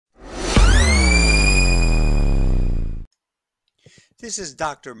This is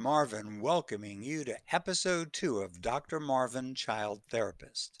Dr. Marvin welcoming you to episode 2 of Dr. Marvin Child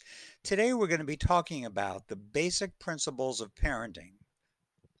Therapist. Today we're going to be talking about the basic principles of parenting.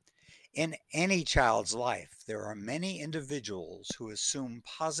 In any child's life, there are many individuals who assume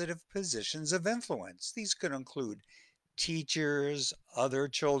positive positions of influence. These could include teachers, other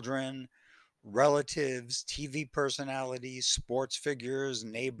children, relatives, TV personalities, sports figures,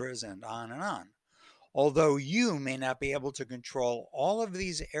 neighbors, and on and on. Although you may not be able to control all of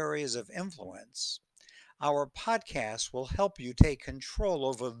these areas of influence, our podcast will help you take control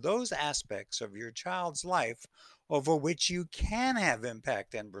over those aspects of your child's life over which you can have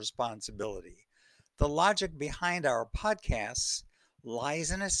impact and responsibility. The logic behind our podcasts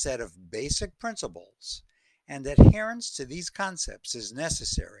lies in a set of basic principles, and adherence to these concepts is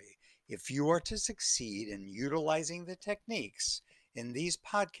necessary if you are to succeed in utilizing the techniques in these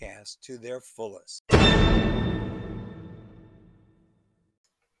podcasts to their fullest.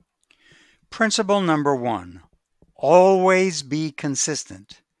 Principle number 1, always be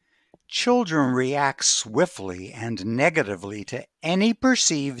consistent. Children react swiftly and negatively to any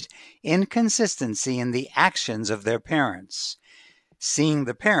perceived inconsistency in the actions of their parents, seeing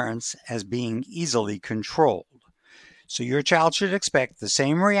the parents as being easily controlled. So your child should expect the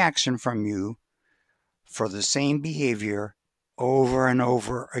same reaction from you for the same behavior over and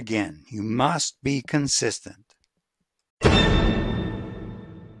over again. You must be consistent.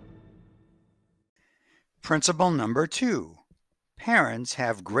 Principle number 2, parents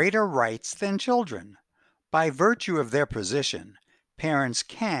have greater rights than children. By virtue of their position, parents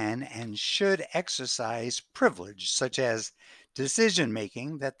can and should exercise privilege such as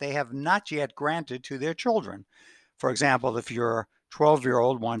decision-making that they have not yet granted to their children. For example, if your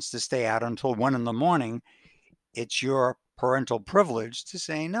 12-year-old wants to stay out until 1 in the morning, it's your parental privilege to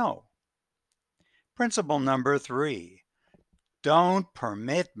say no. Principle number 3, don't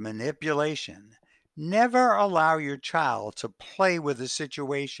permit manipulation. Never allow your child to play with the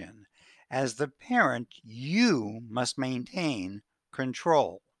situation. As the parent, you must maintain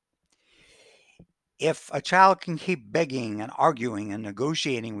control. If a child can keep begging and arguing and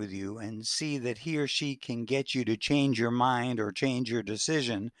negotiating with you and see that he or she can get you to change your mind or change your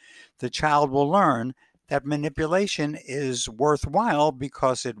decision, the child will learn that manipulation is worthwhile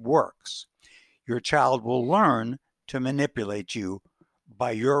because it works. Your child will learn to manipulate you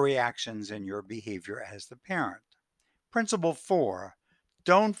by your reactions and your behavior as the parent. Principle 4,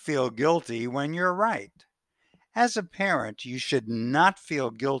 don't feel guilty when you're right. As a parent, you should not feel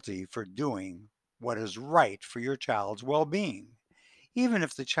guilty for doing what is right for your child's well-being, even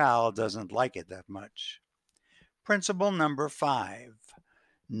if the child doesn't like it that much. Principle number 5,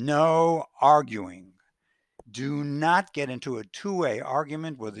 no arguing. Do not get into a two-way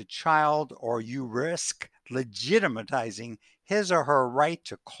argument with a child or you risk legitimatizing his or her right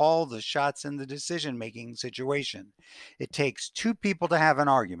to call the shots in the decision-making situation. It takes two people to have an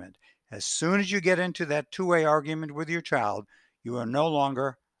argument. As soon as you get into that two-way argument with your child, you are no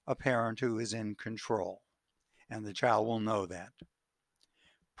longer a parent who is in control, and the child will know that.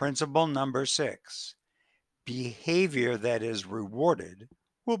 Principle number 6, behavior that is rewarded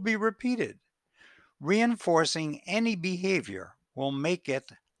will be repeated. Reinforcing any behavior will make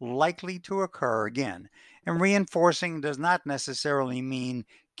it likely to occur again. And reinforcing does not necessarily mean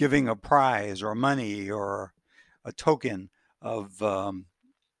giving a prize or money or a token of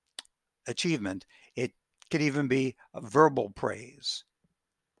achievement. It could even be a verbal praise.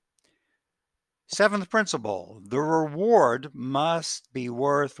 7th principle, the reward must be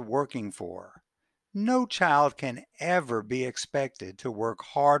worth working for. No child can ever be expected to work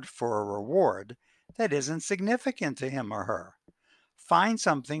hard for a reward that isn't significant to him or her. Find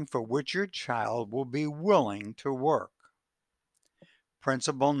something for which your child will be willing to work.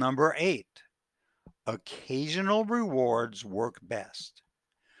 Principle number 8, occasional rewards work best.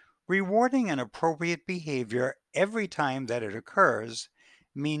 Rewarding an appropriate behavior every time that it occurs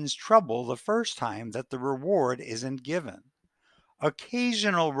means trouble the first time that the reward isn't given.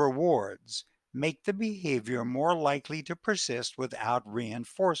 Occasional rewards make the behavior more likely to persist without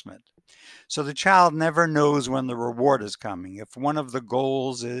reinforcement. So the child never knows when the reward is coming. If one of the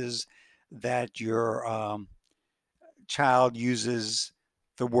goals is that your child uses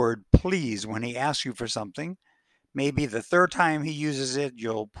the word please when he asks you for something, maybe the third time he uses it,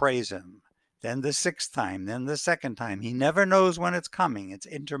 you'll praise him. Then the 6th time, then the 2nd time. He never knows when it's coming. It's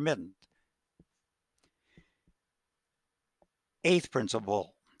intermittent. 8th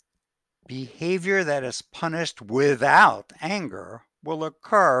principle, behavior that is punished without anger will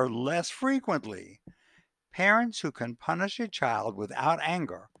occur less frequently. Parents who can punish a child without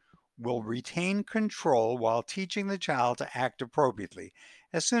anger will retain control while teaching the child to act appropriately.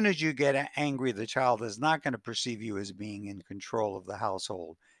 As soon as you get angry, the child is not going to perceive you as being in control of the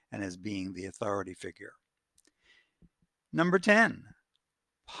household and as being the authority figure. Number 10,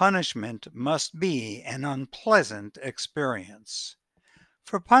 punishment must be an unpleasant experience.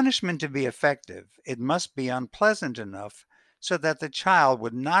 For punishment to be effective, it must be unpleasant enough so that the child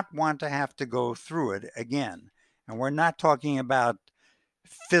would not want to have to go through it again. And we're not talking about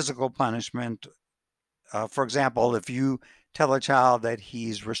physical punishment. For example, if you tell a child that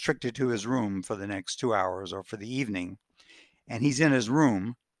he's restricted to his room for the next 2 hours or for the evening, and he's in his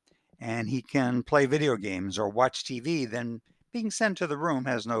room and he can play video games or watch TV, then being sent to the room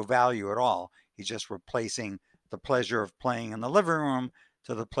has no value at all. He's just replacing the pleasure of playing in the living room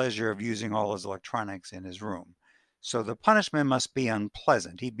to the pleasure of using all his electronics in his room. So the punishment must be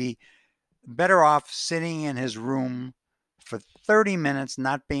unpleasant. He'd be better off sitting in his room for 30 minutes,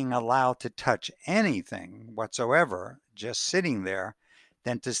 not being allowed to touch anything whatsoever, just sitting there,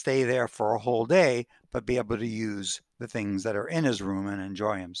 than to stay there for a whole day, but be able to use the things that are in his room and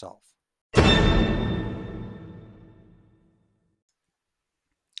enjoy himself.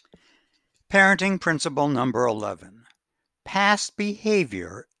 Parenting principle number 11. Past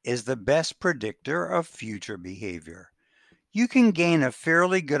behavior is the best predictor of future behavior. You can gain a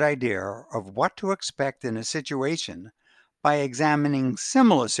fairly good idea of what to expect in a situation by examining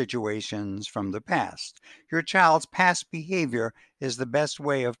similar situations from the past. Your child's past behavior is the best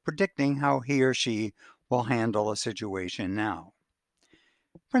way of predicting how he or she will handle a situation now.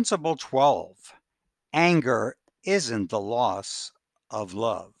 Principle 12. Anger isn't the loss of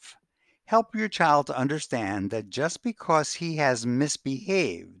love. Help your child to understand that just because he has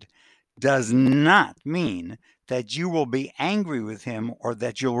misbehaved does not mean that you will be angry with him or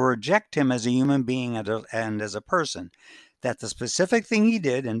that you'll reject him as a human being and as a person. That the specific thing he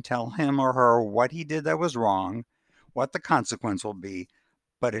did, and tell him or her what he did that was wrong, what the consequence will be,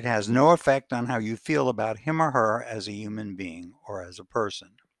 but it has no effect on how you feel about him or her as a human being or as a person.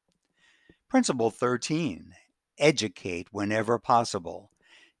 Principle 13. Educate whenever possible.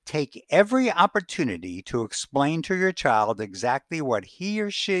 Take every opportunity to explain to your child exactly what he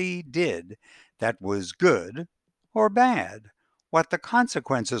or she did that was good or bad, what the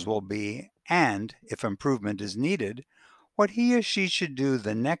consequences will be, and, if improvement is needed, what he or she should do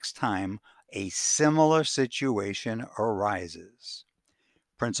the next time a similar situation arises.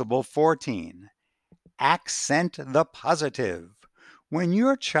 Principle 14. Accent the positive. When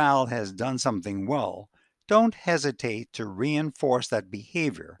your child has done something well, don't hesitate to reinforce that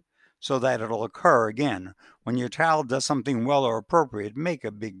behavior so that it'll occur again. When your child does something well or appropriate, make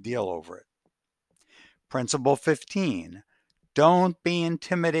a big deal over it. Principle 15. Don't be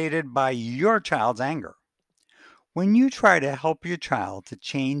intimidated by your child's anger. When you try to help your child to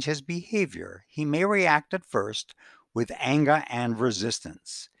change his behavior, he may react at first with anger and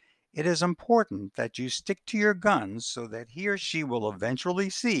resistance. It is important that you stick to your guns so that he or she will eventually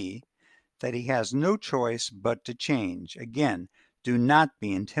see that he has no choice but to change. Again, do not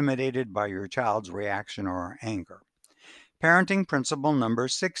be intimidated by your child's reaction or anger. Parenting principle number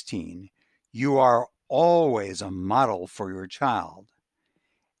 16. You are always a model for your child.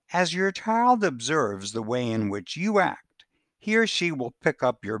 As your child observes the way in which you act, he or she will pick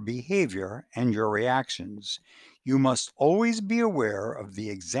up your behavior and your reactions. You must always be aware of the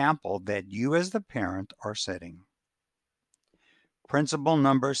example that you as the parent are setting. Principle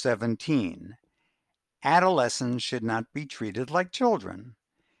number 17. Adolescents should not be treated like children.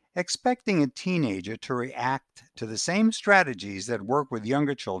 Expecting a teenager to react to the same strategies that work with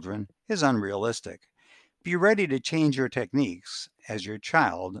younger children is unrealistic. Be ready to change your techniques as your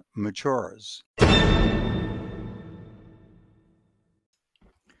child matures.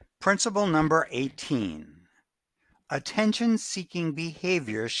 Principle number 18. Attention-seeking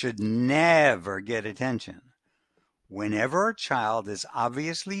behavior should never get attention. Whenever a child is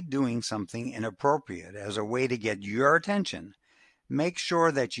obviously doing something inappropriate as a way to get your attention, make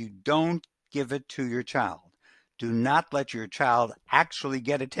sure that you don't give it to your child. Do not let your child actually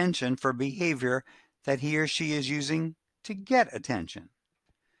get attention for behavior that he or she is using to get attention.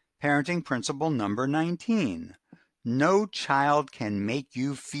 Parenting principle number 19. No child can make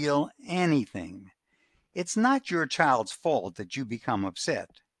you feel anything. It's not your child's fault that you become upset.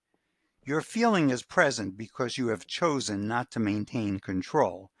 Your feeling is present because you have chosen not to maintain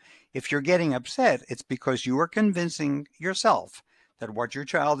control. If you're getting upset, it's because you are convincing yourself that what your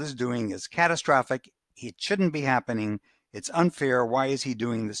child is doing is catastrophic, it shouldn't be happening, it's unfair, why is he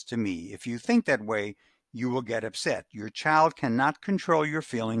doing this to me? If you think that way, you will get upset. Your child cannot control your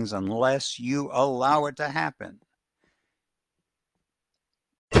feelings unless you allow it to happen.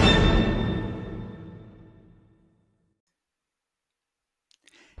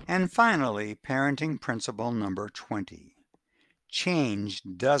 And finally, parenting principle number 20. Change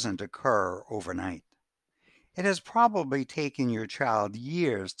doesn't occur overnight. It has probably taken your child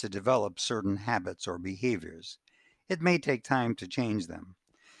years to develop certain habits or behaviors. It may take time to change them.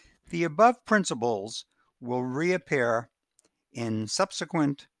 The above principles will reappear in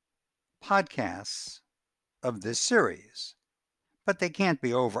subsequent podcasts of this series, but they can't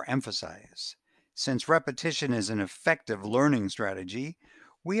be overemphasized. Since repetition is an effective learning strategy,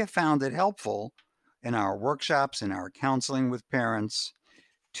 we have found it helpful in our workshops, in our counseling with parents,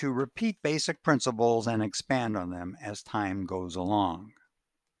 to repeat basic principles and expand on them as time goes along.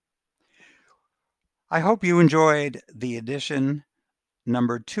 I hope you enjoyed the edition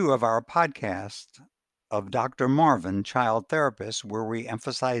number 2 of our podcast of Dr. Marvin, Child Therapist, where we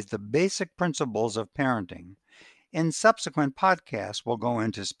emphasize the basic principles of parenting. In subsequent podcasts, we'll go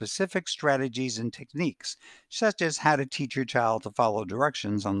into specific strategies and techniques, such as how to teach your child to follow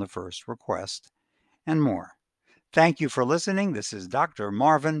directions on the first request, and more. Thank you for listening. This is Dr.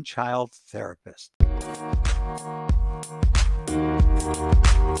 Marvin, Child Therapist.